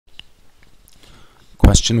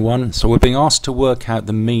Question 1. So we're being asked to work out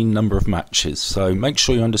the mean number of matches. So make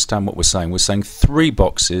sure you understand what we're saying. We're saying 3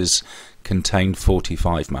 boxes contain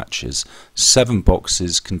 45 matches, 7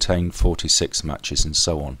 boxes contain 46 matches, and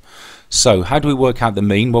so on. So how do we work out the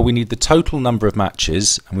mean? Well, we need the total number of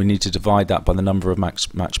matches, and we need to divide that by the number of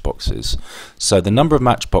match boxes. So the number of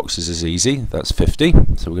match boxes is easy, that's 50,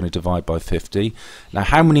 so we're going to divide by 50. Now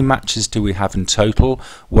how many matches do we have in total?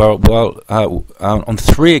 Well, on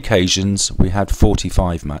 3 occasions we had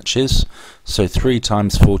 45 matches, so 3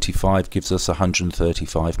 times 45 gives us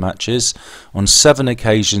 135 matches. On 7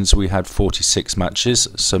 occasions we had 46 matches,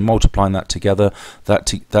 so multiplying that together,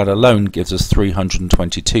 that alone gives us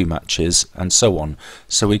 322 matches, and so on.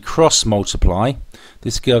 So we cross multiply.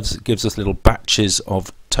 This gives us little batches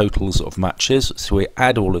of totals of matches, so we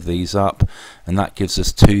add all of these up, and that gives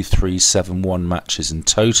us 2371 matches in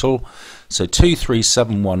total. So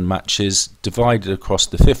 2371 matches divided across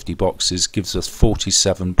the 50 boxes gives us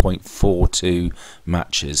 47.42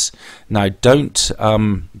 matches. Now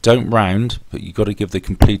don't round, but you've got to give the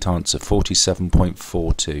complete answer,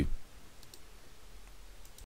 47.42.